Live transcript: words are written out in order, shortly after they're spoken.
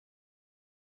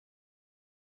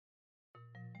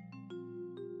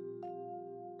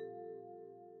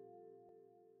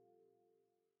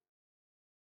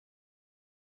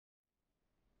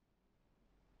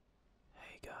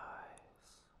guys,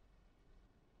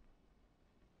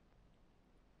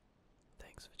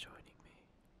 thanks for joining me.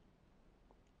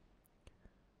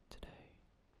 Today,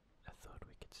 I thought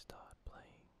we could start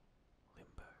playing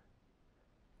Limbo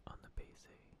on the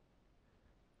PC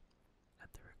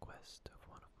at the request of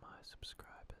one of my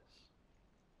subscribers.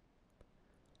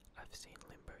 I've seen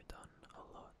Limbo done a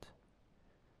lot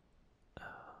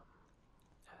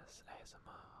as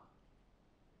ASMR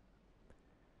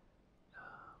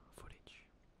footage.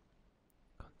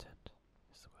 Content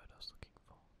is the word I was looking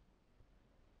for.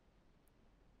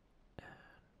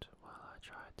 And while I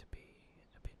tried to be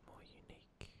a bit more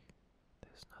unique,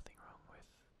 there's nothing wrong with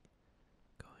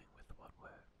going with what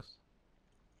works.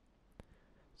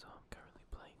 So I'm currently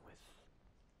playing with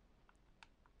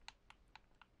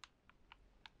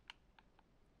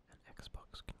an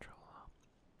Xbox controller,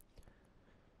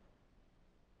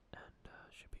 and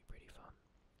should be pretty fun.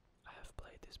 I have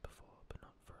played this before, but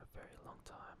not for a very long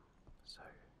time, so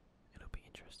it'll be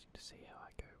interesting to see how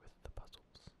I go with the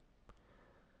puzzles.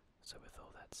 So with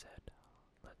all that said,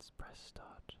 let's press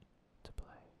start to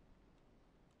play.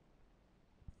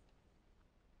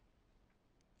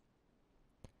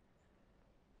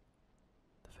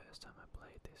 The first time I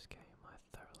played this game, I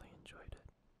thoroughly enjoyed it.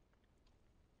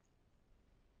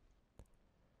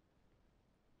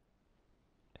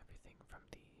 Everything from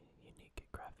the unique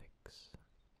graphics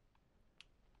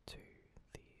to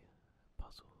the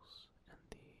puzzles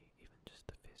and even just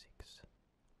the physics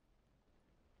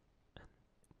and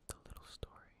the little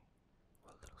story,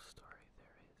 what little story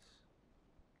there is.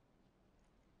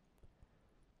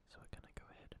 So we're gonna go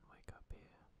ahead and wake up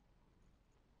here,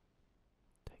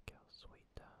 take our sweet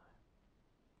time.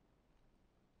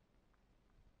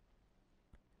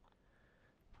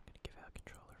 I'm gonna give our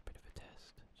controller a bit of a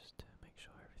test just to make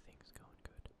sure everything's going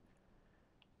good.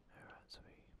 Alright, so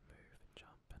we move and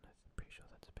jump, and I'm pretty sure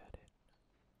that's about it.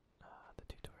 The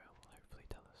tutorial will hopefully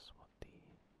tell us what the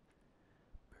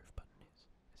move button is.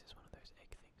 Is this one of those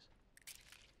egg things?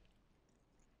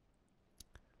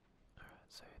 Alright,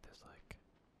 so there's like,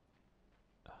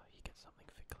 you get something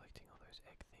for collecting all those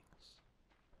egg things,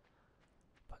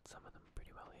 but some of them are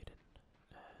pretty well hidden,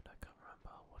 and I can't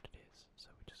remember what it is,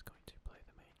 so we're just going to play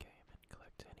the main game and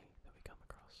collect any that we come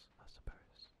across, I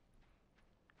suppose.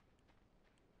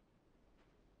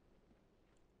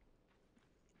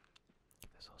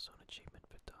 There's also an achievement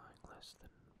for dying less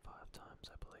than 5 times,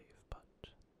 I believe, but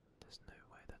there's no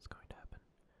way that's going to happen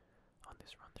on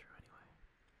this run through anyway.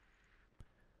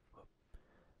 Whoop.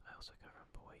 I also can't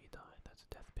remember where you die. That's a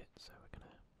death pit, so we're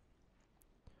gonna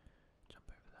jump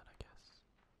over that, I guess.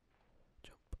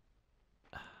 Jump.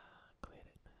 Cleared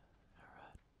it.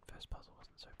 Alright, first puzzle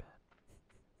wasn't so bad.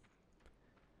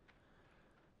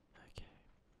 Okay.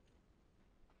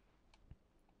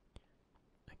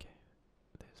 Okay,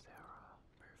 there's our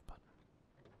move button.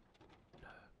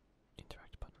 No,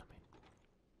 interact button, I mean.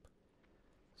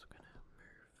 So we're gonna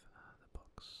move the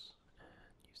box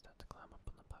and use that to climb up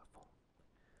on the platform.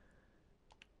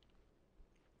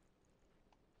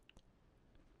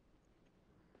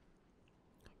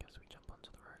 I guess we jump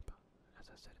onto the rope. As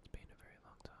I said, it's been a very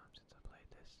long time since I played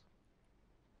this.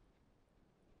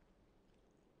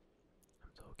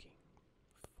 I'm talking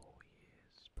 4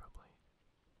 years, probably.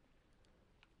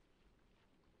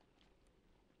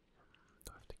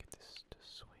 Do I have to get this to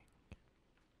swing?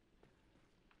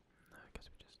 No, I guess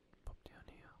we just pop down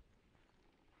here.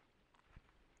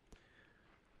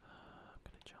 I'm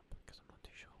gonna jump because I'm not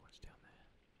too sure what's down there.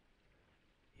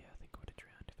 Yeah, I think I would have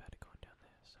drowned if I had gone down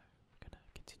there, so I'm gonna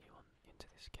continue on into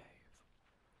this cave.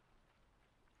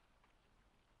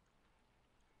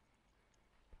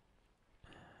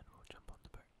 And we'll jump on the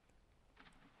boat.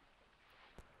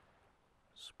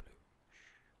 Sploosh,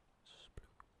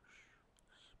 sploosh,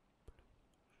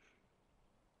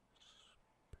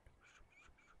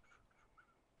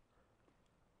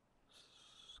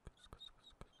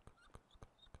 sploosh,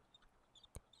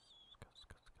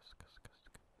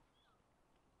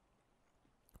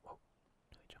 Whoa,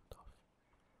 nearly jumped off.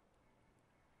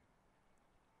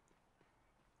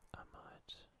 I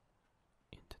might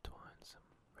intertwine some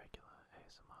regular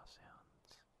ASMR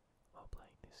sounds while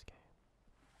playing this game.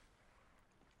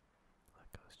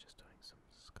 Like I was just doing some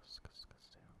sounds.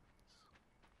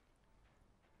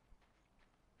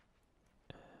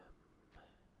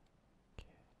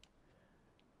 Okay.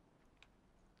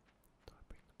 Do I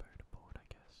bring the boat aboard, I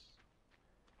guess?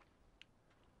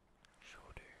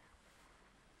 Sure do.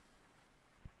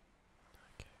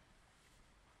 Okay.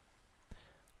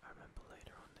 I remember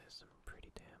later on there's some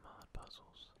pretty damn hard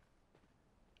puzzles.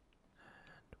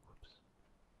 And whoops.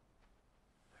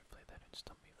 Hopefully they don't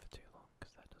stop me for too long,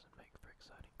 because that doesn't make for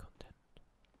exciting content.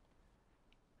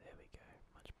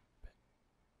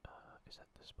 Is that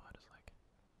the spider's leg?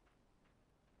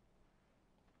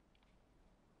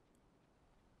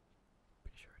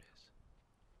 Pretty sure it is.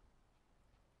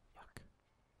 Yuck.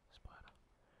 Spider.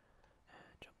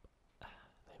 And jump.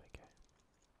 There we go.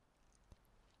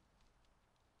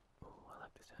 Ooh, I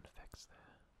like the sound effects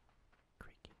there.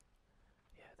 Creaking.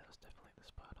 Yeah, that was definitely the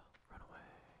spider. Run away.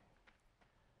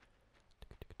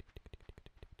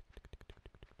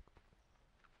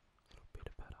 Little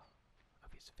pitter patter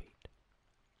of his feet.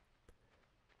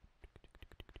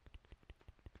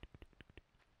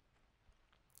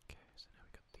 Okay, so now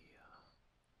we got the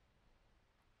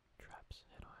traps,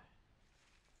 head eye.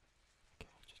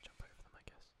 Okay, just jump over them, I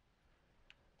guess.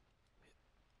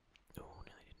 Oh,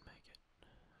 nearly didn't make it.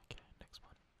 Okay, next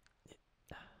one.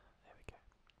 There we go.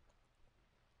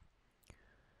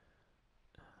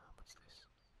 What's this?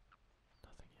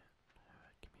 Nothing yet.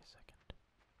 Alright, give me a second.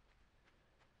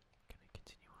 Gonna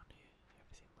continue on here.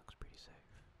 Everything looks pretty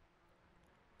safe.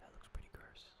 That looks pretty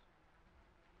gross.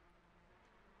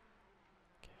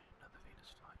 Okay, another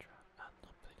Venus flytrap. Not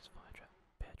Venus flytrap.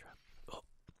 Bear trap. Oh!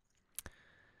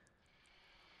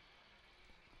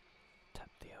 Tap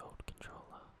the old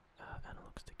controller.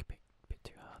 Analog stick a bit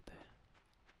too hard there.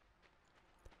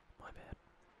 My bad.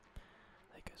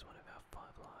 There goes one of our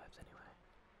 5 lives anyway.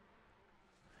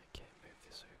 Okay, move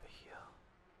this over here.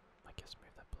 I guess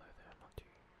move that below there, I'm not too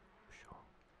sure.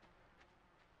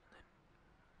 And then...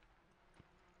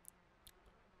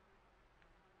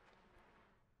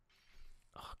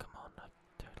 Oh, come on, I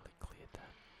totally cleared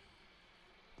that.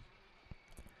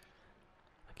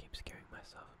 I keep scaring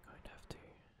myself. I'm going to have to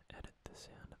edit the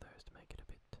sound of those to make it a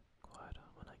bit quieter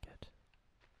when I get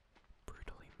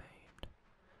brutally maimed.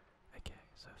 Okay,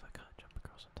 so if I can't jump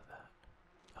across onto that...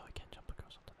 Oh, I can jump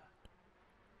across onto that.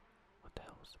 What the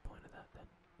hell was the point of that then?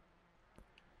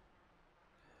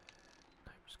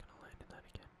 No, I'm just gonna land in that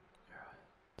again.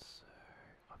 Alright, so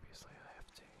obviously I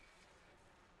have to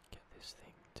get this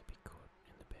thing to be caught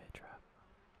in the bear trap.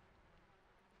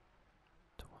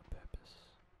 To what purpose?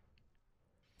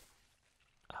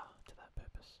 To that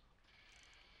purpose.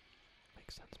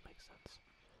 Makes sense, makes sense.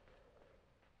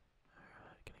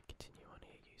 Alright, gonna continue on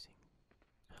here using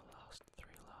our last 3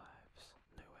 lives.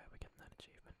 No way we're getting that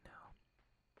achievement now.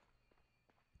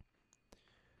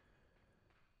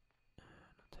 And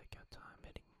we'll take our time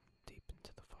heading deep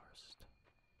into the forest.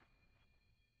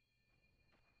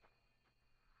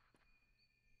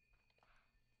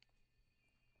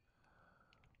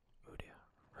 Oh dear,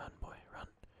 run boy, run.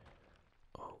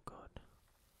 Oh god,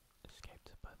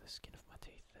 escaped by the skin of my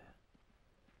teeth there.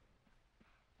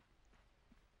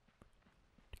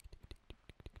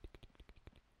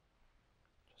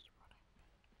 Just running.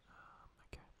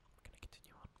 Okay, I'm gonna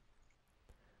continue on.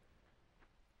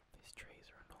 These trees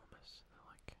are enormous, they're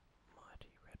like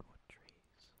mighty redwood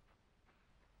trees.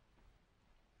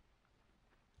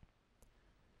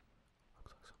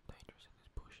 Looks like something dangerous in this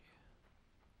bush here.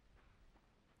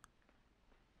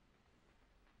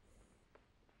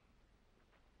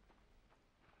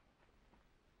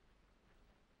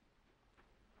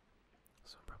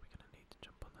 So I'm probably gonna need to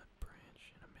jump on that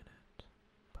branch in a minute,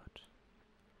 but...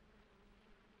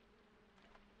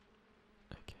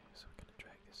 Okay, so we're gonna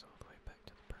drag this all the way back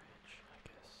to the branch, I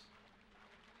guess.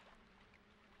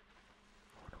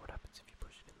 I wonder what happens if you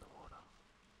push it in the water.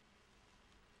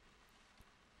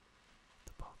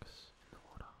 The box in the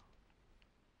water.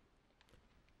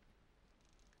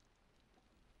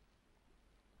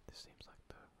 This seems like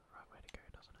the right way to go,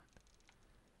 doesn't it?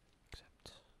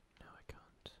 Except now I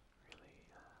can't really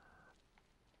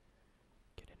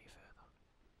get any further.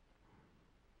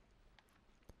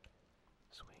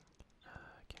 Swing.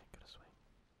 Okay, gotta swing.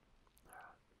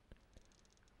 Alright.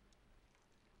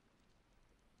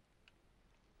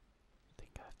 I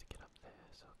think I have to get up there,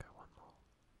 so I'll go one more.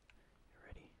 You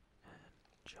ready? And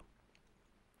jump.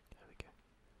 There we go.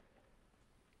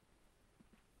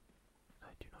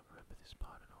 I do not remember this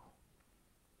part at all,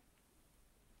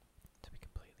 to be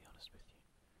completely honest with you.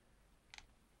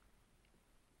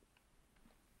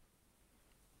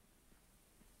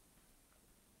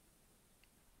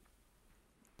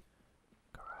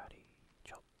 Karate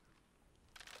chop.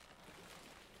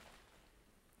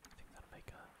 I think that'll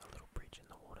make a little bridge in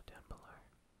the water down below.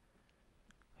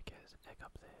 Okay, there's an egg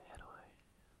up there, head eye.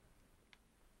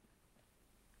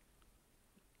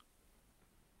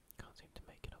 Can't seem to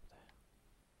make it up there.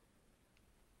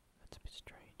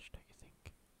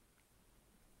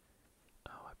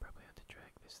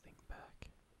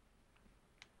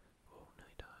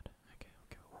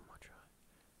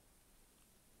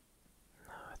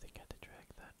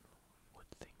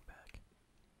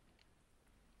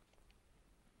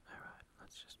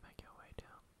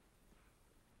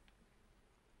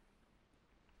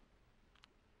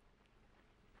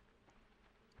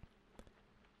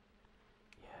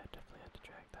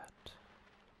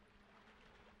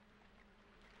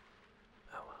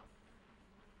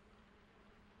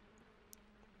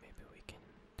 maybe we can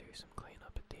do some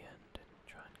cleanup at the end and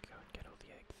try and go and get all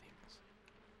the egg things.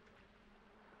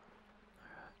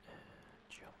 Alright,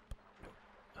 jump. Nope.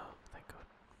 Oh, thank God.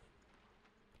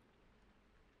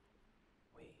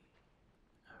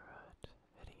 Alright,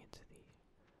 heading into the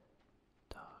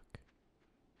dark,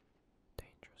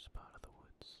 dangerous part of the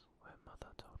woods where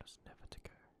Mother told us never to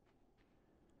go.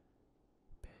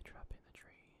 Bear trap in the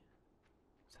tree.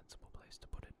 Sensible place to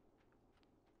put it.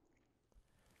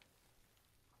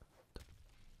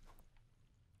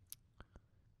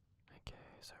 Okay,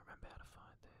 so remember how to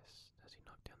find this. Has he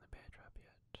knocked down the bear trap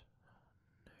yet?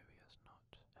 No, he has not.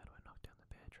 How do I knock down the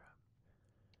bear trap?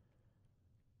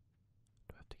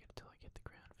 Do I have to get it till I hit the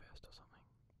ground first or something?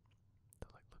 To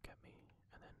like look at me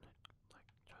and then it like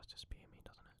tries to spear me,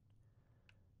 doesn't it?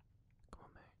 Come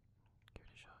on, mate. Give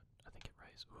it a shot. I think it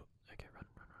raised. Ooh, okay, run,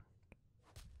 run, run.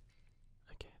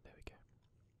 Okay, there we go.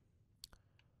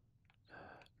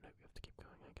 Nope, we have to keep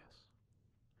going, I guess.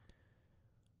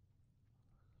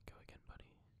 Go again, buddy.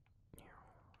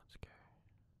 Let's go.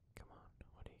 Come on,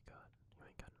 what do you got? You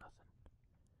ain't got nothing.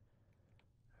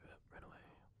 Run away.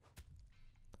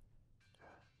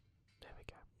 There we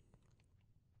go.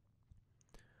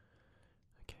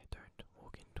 Okay, don't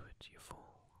walk into it, you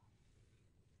fool.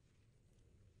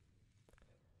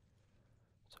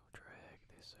 So drag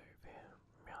this over here.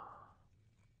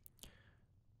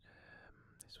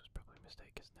 This was probably a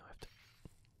mistake because now I have to.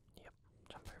 Yep,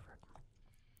 jump over it.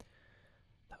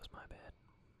 That was my bad.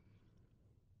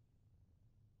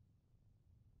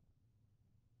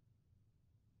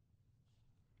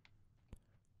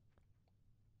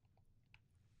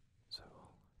 So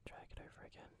we'll drag it over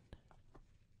again.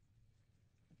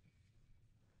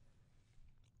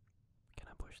 Can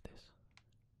I push this?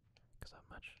 Because I'd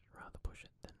much rather push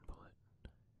it than pull it.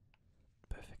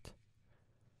 Perfect.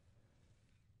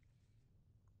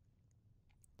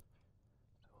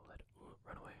 So we'll let it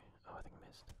run away. Oh, I think I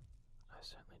missed. I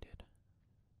certainly did.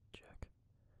 Jerk.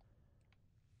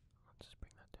 Let's just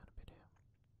bring that down a bit here.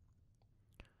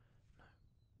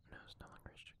 No, it's no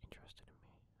longer interested in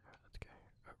me. Alright, let's go.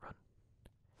 Run.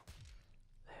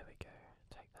 There we go.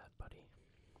 Take that, buddy.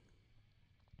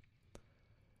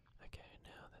 Okay,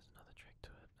 now there's another trick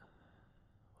to it.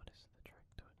 What is the trick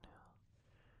to it now?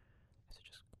 Is it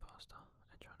just faster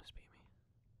and trying to spear me?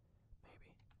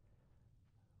 Maybe.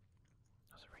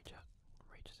 Does it reach out?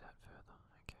 Reaches out further.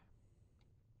 Okay.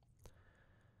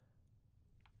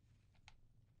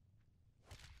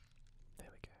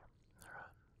 There we go.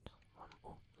 Alright.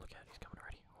 Oh, look out, he's coming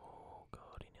already. Oh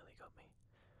god, he nearly got me.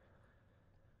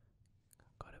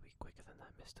 Gotta be quicker than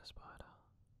that, Mr. Spider.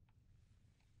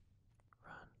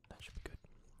 Run, that should be good.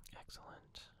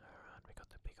 Excellent. Alright, we got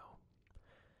the big old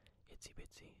itsy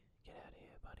bitsy. Get out of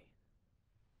here, buddy.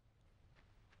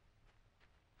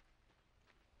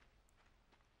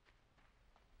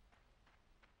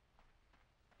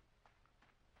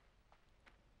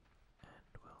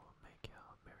 And we'll make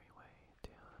our merry way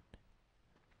down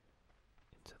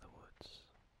into the woods.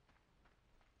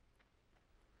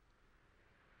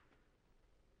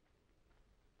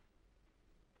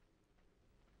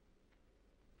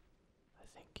 I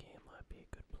think here might be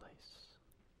a good place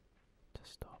to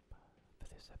stop for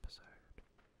this episode,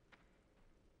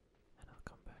 and I'll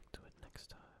come back to it next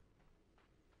time.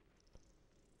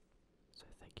 So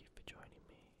thank you for joining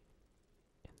me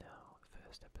in our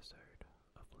first episode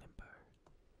of Limbo,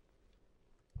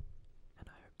 and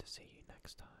I hope to see you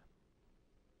next time.